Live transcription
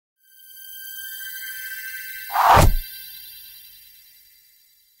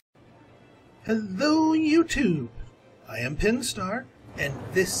Hello YouTube, I am Pinstar, and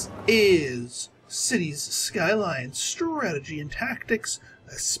this is Cities Skylines Strategy and Tactics,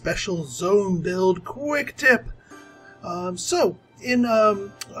 a special zone build quick tip. In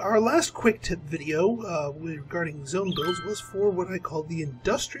our last quick tip video regarding zone builds was for what I call the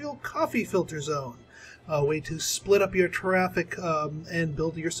Industrial Coffee Filter Zone. A way to split up your traffic and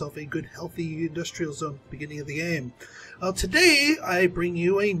build yourself a good, healthy industrial zone at the beginning of the game. Today, I bring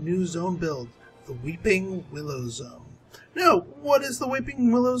you a new zone build, the Weeping Willow Zone. Now, what is the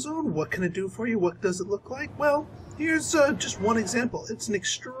Weeping Willow Zone? What can it do for you? What does it look like? Well, here's just one example. It's an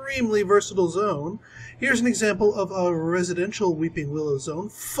extremely versatile zone. Here's an example of a residential Weeping Willow Zone,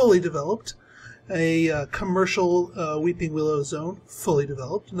 fully developed. A commercial Weeping Willow Zone, fully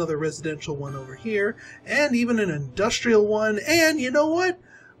developed. Another residential one over here. And even an industrial one. And you know what?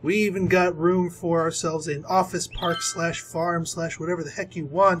 We even got room for ourselves an office park slash farm slash whatever the heck you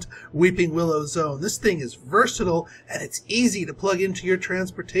want Weeping Willow Zone. This thing is versatile and it's easy to plug into your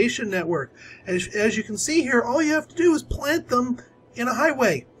transportation network. As you can see here, all you have to do is plant them in a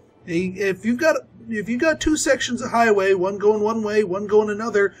highway. If you've got two sections of highway, one going one way, one going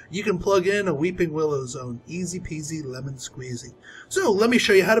another, you can plug in a Weeping Willow Zone. Easy peasy lemon squeezy. So let me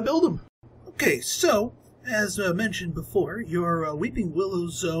show you how to build them. Okay, so as mentioned before, your Weeping Willow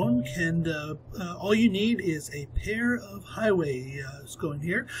Zone can, all you need is a pair of highways going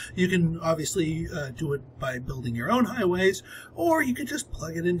here. You can obviously do it by building your own highways, or you could just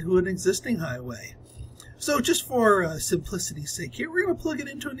plug it into an existing highway. So just for simplicity's sake here, we're going to plug it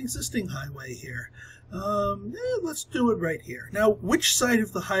into an existing highway here. Let's do it right here. Now, which side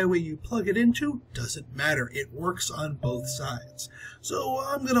of the highway you plug it into doesn't matter. It works on both sides. So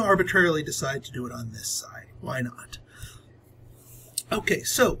I'm going to arbitrarily decide to do it on this side. Why not? Okay,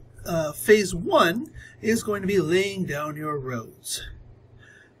 so phase one is going to be laying down your roads.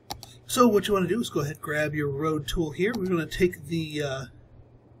 So what you want to do is go ahead and grab your road tool here. We're going to take the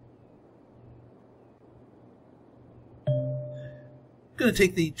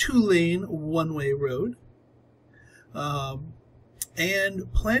two-lane one-way road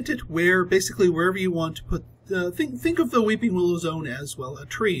and plant it basically wherever you want to put. Think of the Weeping Willow Zone as well a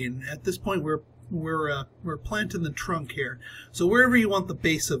tree, and at this point we're planting the trunk here. So wherever you want the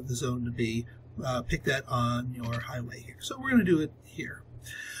base of the zone to be, pick that on your highway here. So we're going to do it here.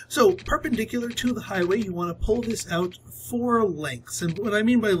 So perpendicular to the highway, you want to pull this out 4 lengths. And what I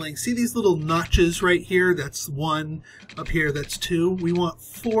mean by length, see these little notches right here? That's 1. Up here, that's 2. We want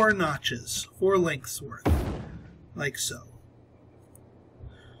 4 notches, 4 lengths worth, like so.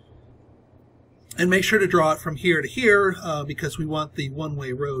 And make sure to draw it from here to here because we want the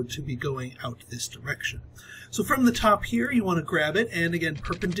one-way road to be going out this direction. So from the top here, you want to grab it, and again,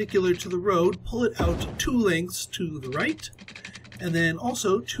 perpendicular to the road, pull it out 2 lengths to the right, and then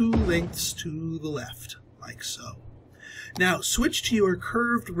also 2 lengths to the left, like so. Now switch to your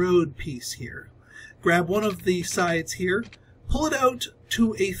curved road piece here. Grab one of the sides here, pull it out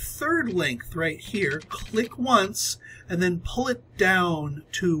to a 3rd length right here, click once, and then pull it down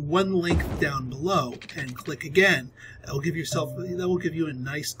to 1 length down below, and click again. That will give you a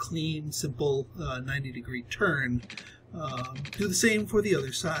nice, clean, simple 90-degree turn. Do the same for the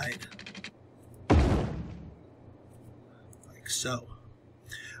other side. So,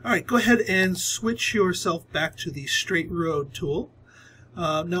 all right, go ahead and switch yourself back to the straight road tool.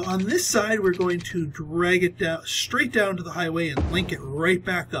 Now on this side, we're going to drag it down straight down to the highway and link it right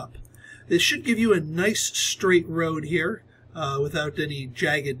back up. This should give you a nice straight road here without any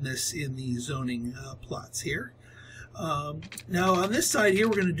jaggedness in the zoning plots here. Now on this side here,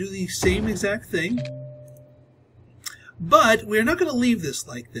 we're going to do the same exact thing, but we're not going to leave this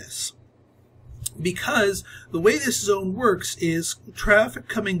like this. Because the way this zone works is traffic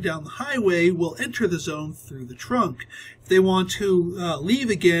coming down the highway will enter the zone through the trunk. If they want to leave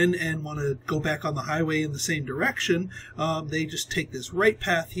again and want to go back on the highway in the same direction, they just take this right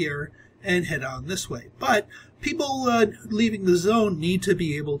path here and head on this way. But people leaving the zone need to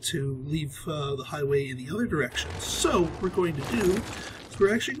be able to leave the highway in the other direction. So what we're going to do is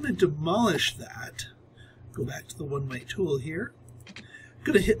we're actually going to demolish that. Go back to the one-way tool here.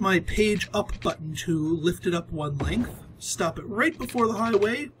 Going to hit my page up button to lift it up 1 length, stop it right before the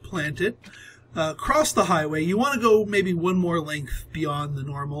highway, plant it, cross the highway. You want to go maybe 1 more length beyond the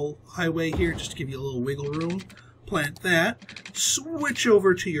normal highway here, just to give you a little wiggle room. Plant that, switch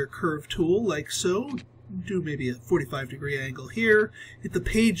over to your curve tool like so, do maybe a 45-degree angle here, hit the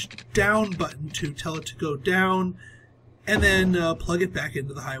page down button to tell it to go down, and then plug it back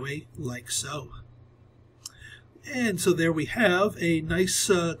into the highway like so. And so there we have a nice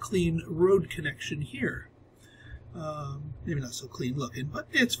clean road connection here. Maybe not so clean looking, but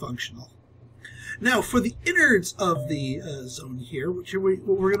it's functional. Now, for the innards of the zone here, what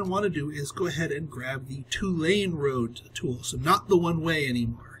we're going to want to do is go ahead and grab the two-lane road tool, so not the one-way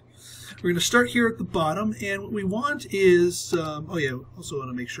anymore. We're going to start here at the bottom, and what we want is, oh yeah, also want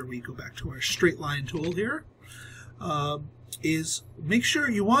to make sure we go back to our straight line tool here. Is make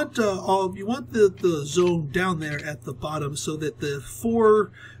sure you want the zone down there at the bottom so that the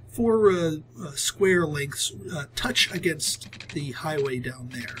four square lengths touch against the highway down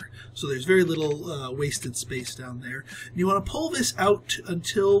there. So there's very little wasted space down there. And you want to pull this out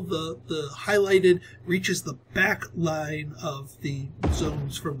until the highlighted reaches the back line of the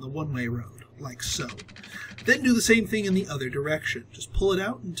zones from the one-way road, like so. Then do the same thing in the other direction. Just pull it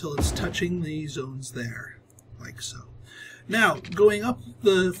out until it's touching the zones there, like so. Now, going up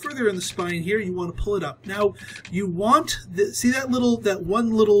further in the spine here, you want to pull it up. Now, you want see that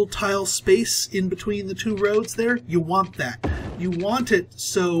one little tile space in between the two roads there? You want that. You want it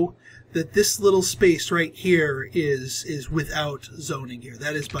so that this little space right here is without zoning here.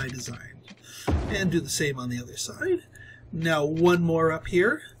 That is by design. And do the same on the other side. Now, one more up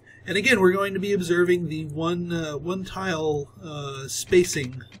here. And again, we're going to be observing the one tile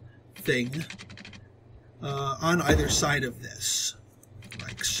spacing thing on either side of this,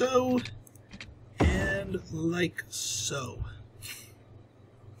 like so, and like so.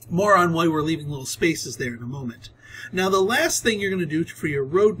 More on why we're leaving little spaces there in a moment. Now, the last thing you're going to do for your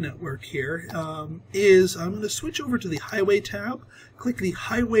road network here is I'm going to switch over to the Highway tab, click the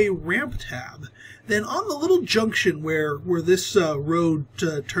Highway Ramp tab. Then on the little junction where this road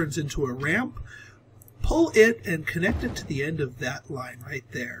turns into a ramp, pull it and connect it to the end of that line right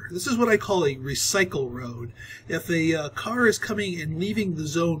there. This is what I call a recycle road. If a car is coming and leaving the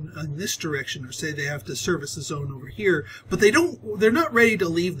zone in this direction, or say they have to service the zone over here, but they're not ready to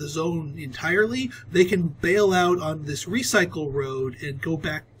leave the zone entirely, they can bail out on this recycle road and go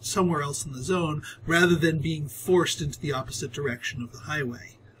back somewhere else in the zone rather than being forced into the opposite direction of the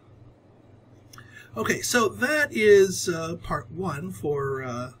highway. Okay, so that is part one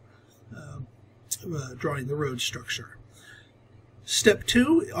for drawing the road structure. Step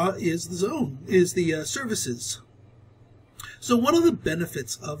two is the services. So one of the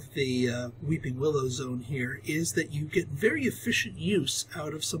benefits of the Weeping Willow Zone here is that you get very efficient use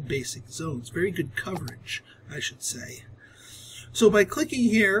out of some basic zones, very good coverage, I should say. So by clicking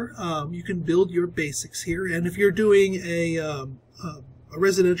here, you can build your basics here, and if you're doing a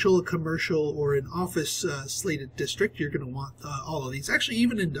residential, a commercial, or an office slated district, you're going to want all of these. Actually,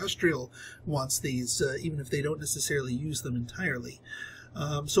 even industrial wants these, even if they don't necessarily use them entirely.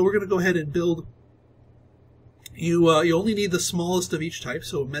 So we're going to go ahead and build. You only need the smallest of each type,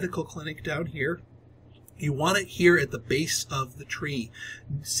 so a medical clinic down here. You want it here at the base of the tree.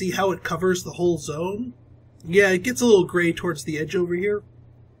 See how it covers the whole zone? Yeah, it gets a little gray towards the edge over here.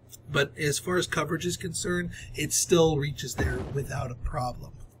 But as far as coverage is concerned, it still reaches there without a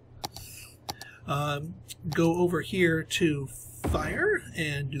problem. Go over here to fire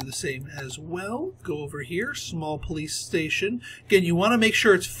and do the same as well. Go over here, small police station. Again, you want to make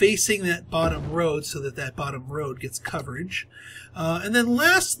sure it's facing that bottom road so that that bottom road gets coverage. And then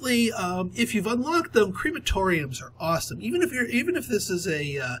lastly, if you've unlocked them, crematoriums are awesome. Even if this is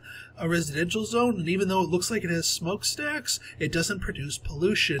a residential zone, and even though it looks like it has smokestacks, it doesn't produce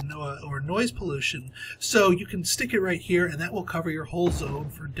pollution or noise pollution. So you can stick it right here, and that will cover your whole zone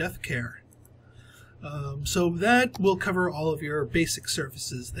for death care. So that will cover all of your basic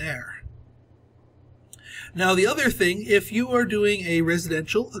services there. Now the other thing, if you are doing a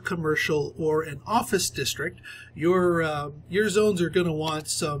residential, a commercial, or an office district, your zones are going to want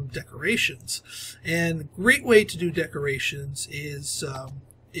some decorations. And a great way to do decorations is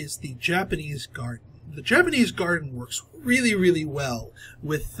the Japanese garden. The Japanese garden works really, really well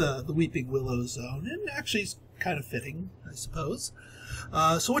with the Weeping Willow Zone, and actually is kind of fitting, I suppose.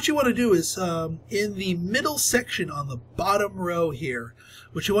 So what you want to do is, in the middle section on the bottom row here,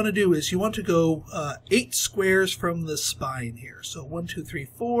 what you want to do is you want to go 8 squares from the spine here. So 1, 2, 3,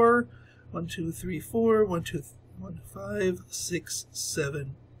 4, 1, 2, 3, 4, 1, 2, 1, 5, 6,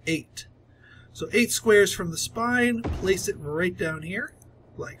 7, 8. So 8 squares from the spine, place it right down here,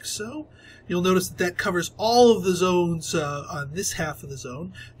 like so. You'll notice that that covers all of the zones on this half of the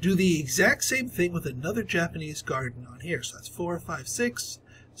zone. Do the exact same thing with another Japanese garden on here. So that's 4, 5, 6,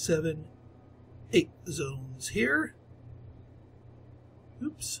 7, 8 zones here.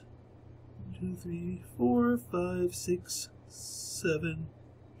 Oops. 1, 2, 3, 4, 5, 6, 7,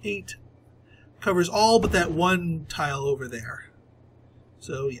 8. Covers all but that one tile over there.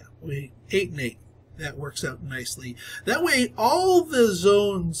 So yeah, 8 and 8. That works out nicely. That way, all the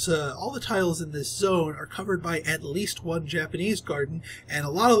zones, all the tiles in this zone are covered by at least one Japanese garden, and a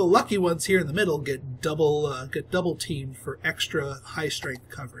lot of the lucky ones here in the middle get double teamed for extra high strength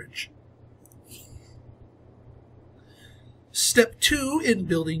coverage. Step 2 in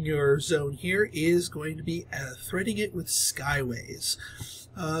building your zone here is going to be threading it with skyways.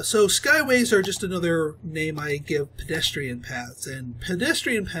 So skyways are just another name I give pedestrian paths, and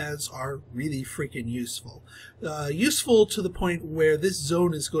pedestrian paths are really freaking useful. Useful to the point where this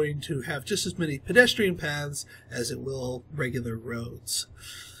zone is going to have just as many pedestrian paths as it will regular roads.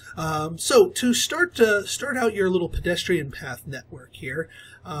 So to start out your little pedestrian path network here,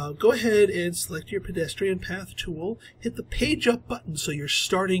 go ahead and select your pedestrian path tool, hit the page up button so you're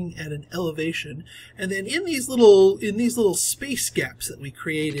starting at an elevation, and then in these little space gaps that we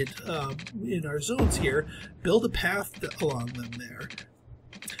created in our zones here, build a path along them there.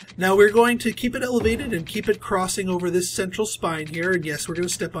 Now we're going to keep it elevated and keep it crossing over this central spine here, and yes, we're going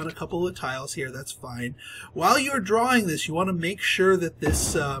to step on a couple of tiles here, that's fine. While you're drawing this, you want to make sure that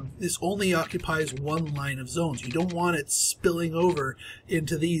this only occupies one line of zones. You don't want it spilling over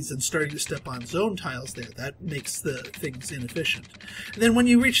into these and starting to step on zone tiles there. That makes the things inefficient. And then when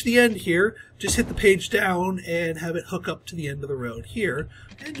you reach the end here, just hit the page down and have it hook up to the end of the road here,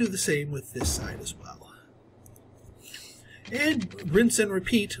 and do the same with this side as well. And rinse and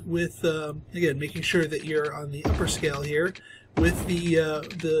repeat with, again, making sure that you're on the upper scale here with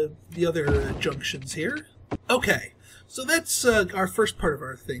the other junctions here. Okay, so that's our first part of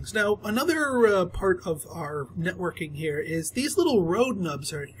our things. Now, another part of our networking here is these little road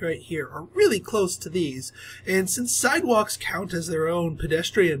nubs right here are really close to these. And since sidewalks count as their own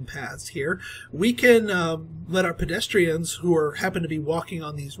pedestrian paths here, we can let our pedestrians who happen to be walking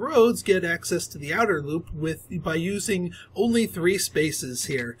on these roads get access to the outer loop by using only 3 spaces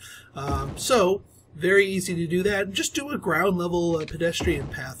here. So, very easy to do that. Just do a ground level pedestrian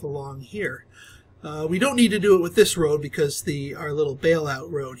path along here. We don't need to do it with this road because our little bailout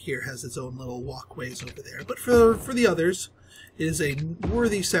road here has its own little walkways over there. But for the others, it is a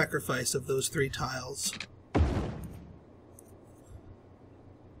worthy sacrifice of those 3 tiles.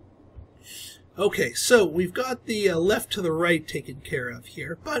 Okay, so we've got the left to the right taken care of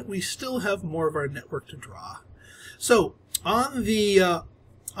here, but we still have more of our network to draw. So on the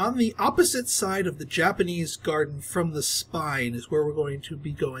opposite side of the Japanese garden from the spine is where we're going to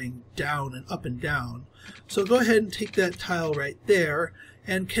be going down and up and down. So go ahead and take that tile right there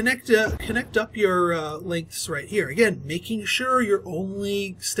and connect up your lengths right here. Again, making sure you're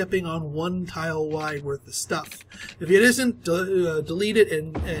only stepping on 1 tile wide worth of stuff. If it isn't, delete it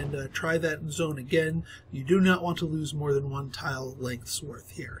and try that zone again. You do not want to lose more than 1 tile length's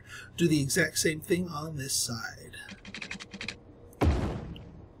worth here. Do the exact same thing on this side.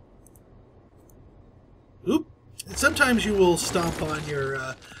 Oop. Sometimes you will stomp on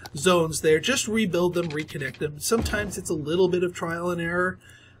your zones there. Just rebuild them, reconnect them. Sometimes it's a little bit of trial and error,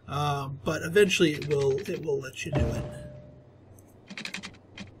 but eventually it will let you do it.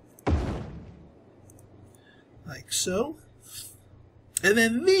 Like so. And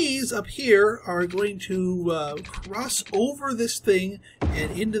then these up here are going to cross over this thing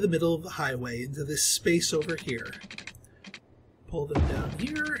and into the middle of the highway, into this space over here. Pull them down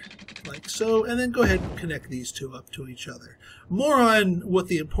here, like so, and then go ahead and connect these 2 up to each other. More on what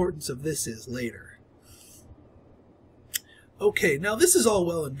the importance of this is later. Okay, now this is all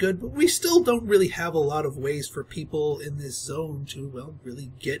well and good, but we still don't really have a lot of ways for people in this zone to, well,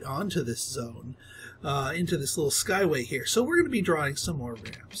 really get onto this zone, into this little skyway here. So we're going to be drawing some more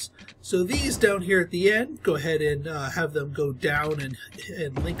ramps. So these down here at the end, go ahead and have them go down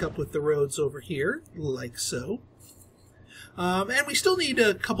and link up with the roads over here, like so. And we still need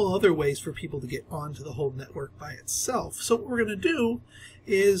a couple other ways for people to get onto the whole network by itself. So what we're going to do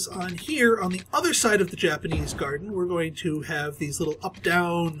is on here, on the other side of the Japanese garden, we're going to have these little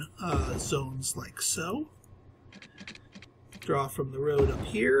up-down zones like so. Draw from the road up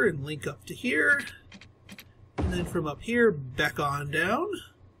here and link up to here. And then from up here, back on down.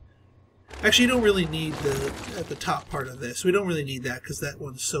 Actually, you don't really need at the top part of this. We don't really need that because that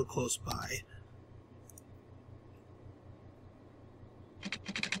one's so close by.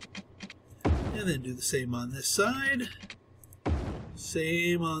 And then do the same on this side.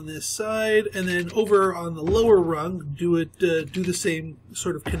 Same on this side. And then over on the lower rung, do the same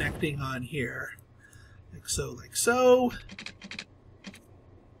sort of connecting on here. Like so, like so.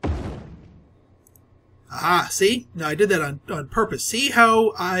 Ah, see? Now I did that on purpose. See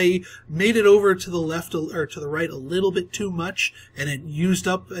how I made it over to the left or to the right a little bit too much, and it used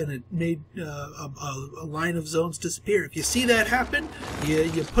up and it made a line of zones disappear. If you see that happen,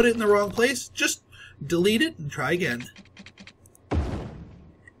 you put it in the wrong place, just delete it, and try again.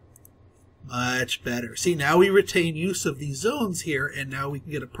 Much better. See, now we retain use of these zones here, and now we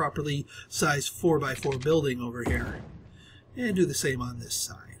can get a properly sized 4x4 building over here. And do the same on this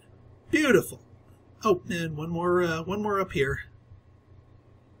side. Beautiful. Oh, and one more up here.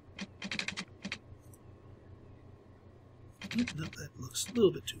 No, that looks a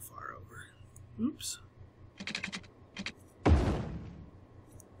little bit too far over. Oops.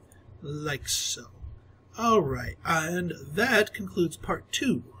 Like so. Alright, and that concludes part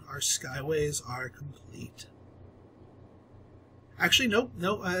 2. Our skyways are complete. Actually, no,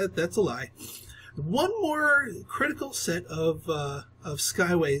 that's a lie. One more critical set of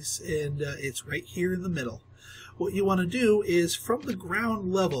skyways, and it's right here in the middle. What you want to do is, from the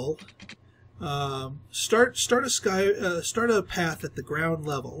ground level, start a path at the ground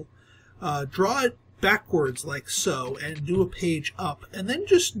level, draw it backwards like so, and do a page up, and then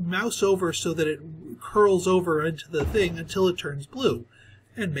just mouse over so that it curls over into the thing until it turns blue,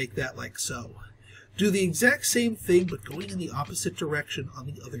 and make that like so. Do the exact same thing, but going in the opposite direction on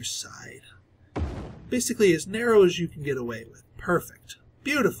the other side. Basically as narrow as you can get away with. Perfect.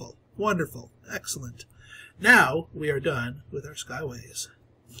 Beautiful. Wonderful. Excellent. Now we are done with our skyways.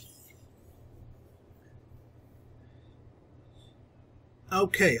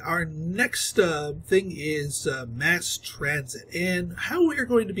 Okay, our next thing is mass transit, and how we are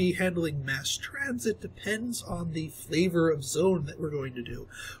going to be handling mass transit depends on the flavor of zone that we're going to do.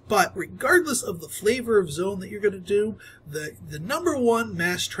 But regardless of the flavor of zone that you're going to do, the number one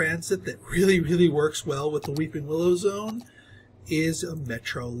mass transit that really works well with the Weeping Willow Zone is a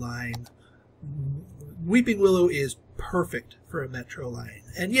metro line. Weeping Willow is perfect for a metro line.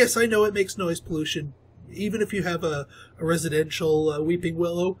 And yes, I know it makes noise pollution. Even if you have a residential Weeping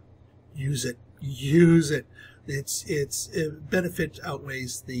Willow, use it. Use it. Its benefit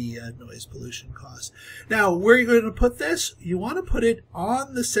outweighs the noise pollution cost. Now, where are you going to put this? You want to put it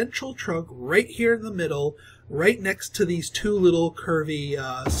on the central trunk, right here in the middle, right next to these two little curvy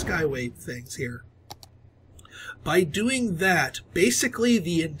skyway things here. By doing that, basically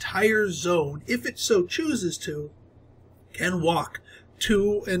the entire zone, if it so chooses to, can walk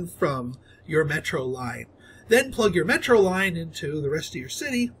to and from your metro line. Then plug your metro line into the rest of your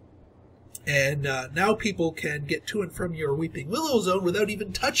city, and now people can get to and from your Weeping Willow Zone without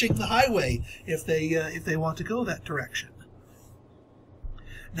even touching the highway if they want to go that direction.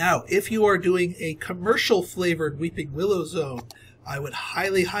 Now, if you are doing a commercial flavored Weeping Willow Zone, I would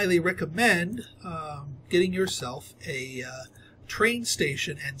highly recommend getting yourself a train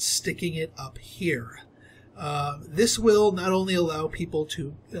station and sticking it up here. This will not only allow people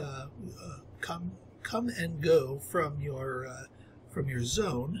to come and go from your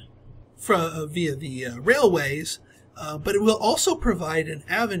zone via the railways, but it will also provide an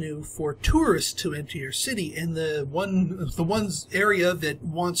avenue for tourists to enter your city. And the one area that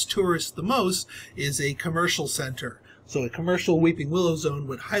wants tourists the most is a commercial center. So a commercial Weeping Willow Zone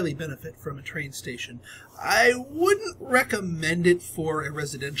would highly benefit from a train station. I wouldn't recommend it for a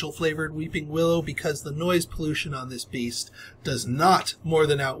residential flavored Weeping Willow because the noise pollution on this beast does not more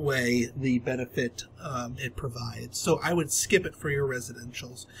than outweigh the benefit it provides. So I would skip it for your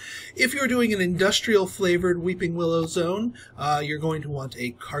residentials. If you're doing an industrial flavored Weeping Willow Zone, you're going to want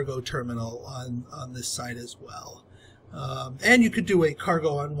a cargo terminal on this side as well. And you could do a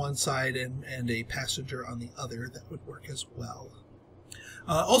cargo on one side and a passenger on the other. That would work as well.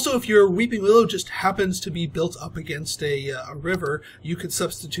 Also, if your Weeping Willow just happens to be built up against a river, you could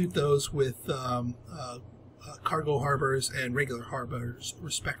substitute those with cargo harbors and regular harbors,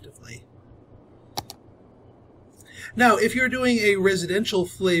 respectively. Now, if you're doing a residential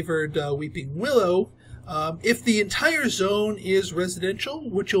flavored Weeping Willow, if the entire zone is residential,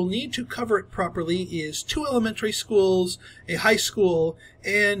 what you'll need to cover it properly is 2 elementary schools, a high school,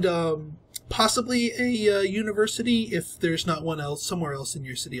 and possibly a university if there's not one else somewhere else in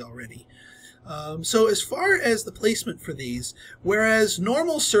your city already. So as far as the placement for these, whereas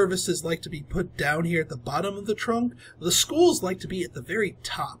normal services like to be put down here at the bottom of the trunk, the schools like to be at the very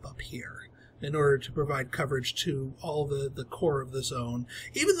top up here, in order to provide coverage to all the core of the zone.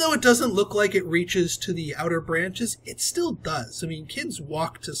 Even though it doesn't look like it reaches to the outer branches, it still does. I mean, kids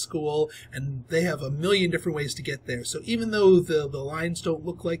walk to school, and they have a million different ways to get there. So even though the lines don't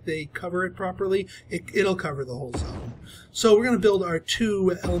look like they cover it properly, it'll cover the whole zone. So we're going to build our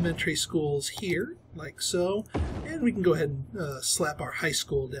 2 elementary schools here, like so. And we can go ahead and slap our high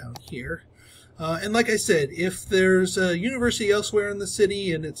school down here. And like I said, if there's a university elsewhere in the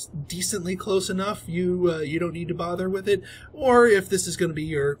city and it's decently close enough, you don't need to bother with it. Or if this is going to be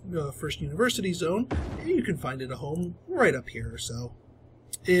your first university zone, you can find it a home right up here or so.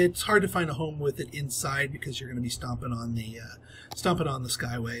 it's hard to find a home with it inside because you're going to be stomping on the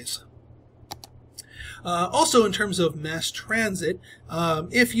skyways. Also, in terms of mass transit,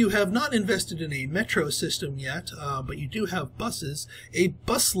 if you have not invested in a metro system yet, but you do have buses, a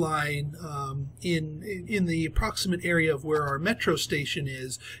bus line in the approximate area of where our metro station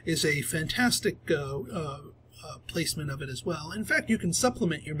is a fantastic placement of it as well. In fact, you can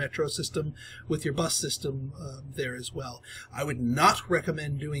supplement your metro system with your bus system there as well. I would not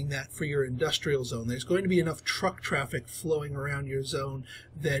recommend doing that for your industrial zone. There's going to be enough truck traffic flowing around your zone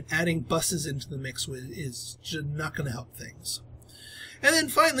that adding buses into the mix is not going to help things. And then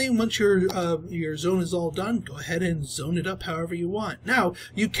finally, once your zone is all done, go ahead and zone it up however you want. Now,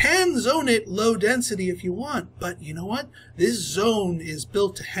 you can zone it low density if you want, but you know what? This zone is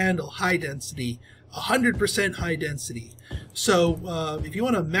built to handle high density, 100% high density. So if you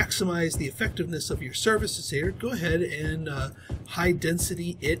want to maximize the effectiveness of your services here, go ahead and high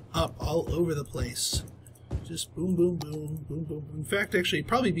density it up all over the place. Just boom, boom, boom, boom, boom. In fact, actually, it'd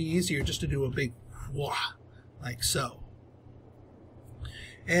probably be easier just to do a big wah, like so.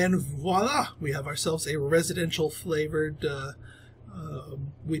 And voila, we have ourselves a residential flavored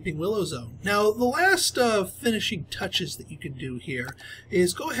Weeping Willow Zone. Now, the last finishing touches that you can do here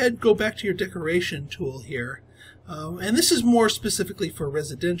is go back to your decoration tool here. And this is more specifically for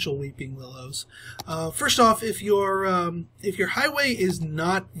residential Weeping Willows. First off, if your highway is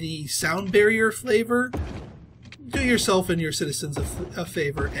not the sound barrier flavor, do yourself and your citizens a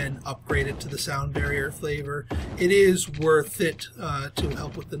favor and upgrade it to the sound barrier flavor. It is worth it to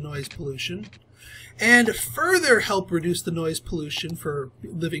help with the noise pollution. And further help reduce the noise pollution for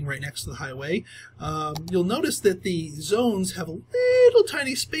living right next to the highway, you'll notice that the zones have a little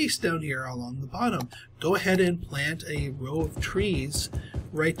tiny space down here along the bottom. Go ahead and plant a row of trees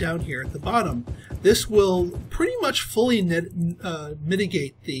right down here at the bottom. This will pretty much fully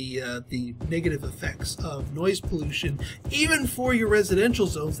mitigate the negative effects of noise pollution, even for your residential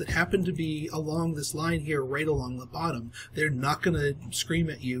zones that happen to be along this line here, right along the bottom. They're not going to scream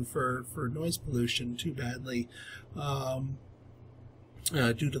at you for noise pollution too badly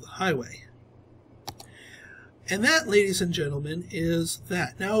due to the highway. And that, ladies and gentlemen, is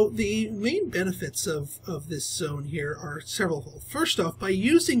that. Now, the main benefits of this zone here are several. First off, by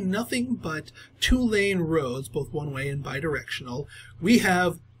using nothing but two-lane roads, both one-way and bidirectional, we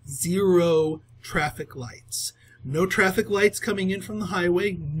have 0 traffic lights. No traffic lights coming in from the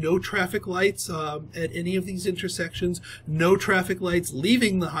highway, no traffic lights at any of these intersections, no traffic lights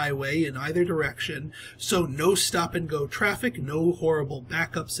leaving the highway in either direction, so no stop-and-go traffic, no horrible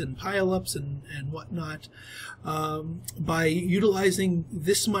backups and pileups and whatnot. By utilizing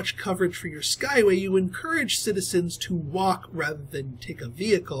this much coverage for your skyway, you encourage citizens to walk rather than take a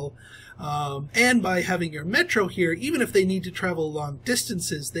vehicle. And by having your metro here, even if they need to travel long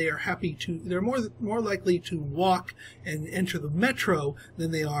distances, they're more likely to walk and enter the metro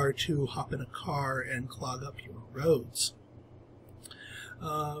than they are to hop in a car and clog up your roads.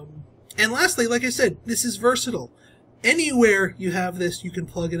 And lastly, like I said, this is versatile. Anywhere you have this, you can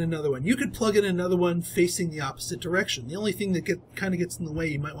plug in another one. You could plug in another one facing the opposite direction. The only thing that kind of gets in the way,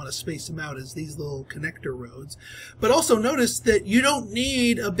 you might want to space them out, is these little connector roads. But also notice that you don't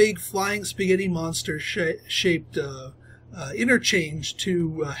need a big flying spaghetti monster shaped interchange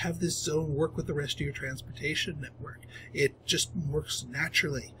to have this zone work with the rest of your transportation network. It just works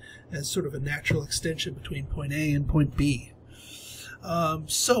naturally as sort of a natural extension between point A and point B.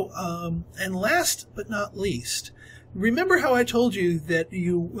 And last but not least, remember how I told you that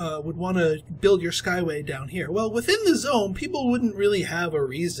you would want to build your skyway down here? Well, within the zone, people wouldn't really have a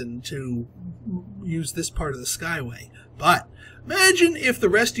reason to use this part of the skyway. But imagine if the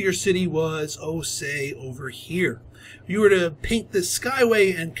rest of your city was, say, over here. If you were to paint this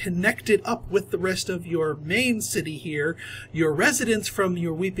skyway and connect it up with the rest of your main city here, your residents from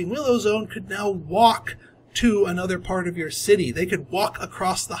your Weeping Willow Zone could now walk to another part of your city. They could walk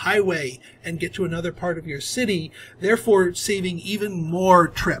across the highway and get to another part of your city, therefore saving even more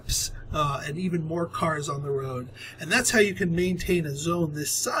trips and even more cars on the road. And that's how you can maintain a zone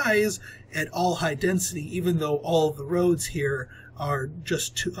this size at all high density, even though all of the roads here are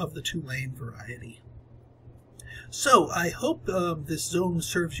just of the two-lane variety. So I hope this zone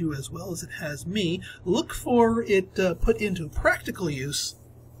serves you as well as it has me. Look for it put into practical use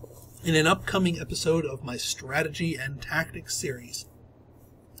in an upcoming episode of my Strategy and Tactics series.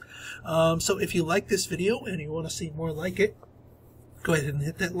 So if you like this video and you want to see more like it, go ahead and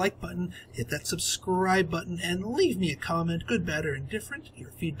hit that like button, hit that subscribe button, and leave me a comment, good, bad, or indifferent.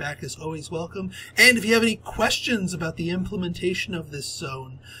 Your feedback is always welcome. And if you have any questions about the implementation of this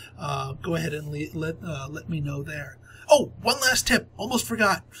zone, go ahead and let me know there. Oh, one last tip. Almost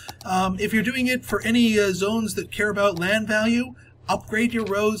forgot. If you're doing it for any zones that care about land value, upgrade your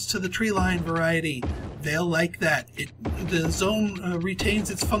roads to the tree line variety. They'll like that. The zone retains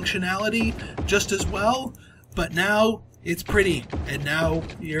its functionality just as well, but now it's pretty, and now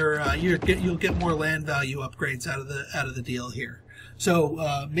you'll get more land value upgrades out of the deal here.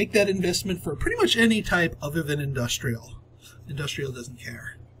 So make that investment for pretty much any type other than industrial. Industrial doesn't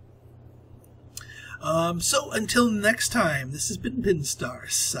care. So until next time, this has been Pinstar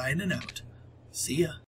signing out. See ya.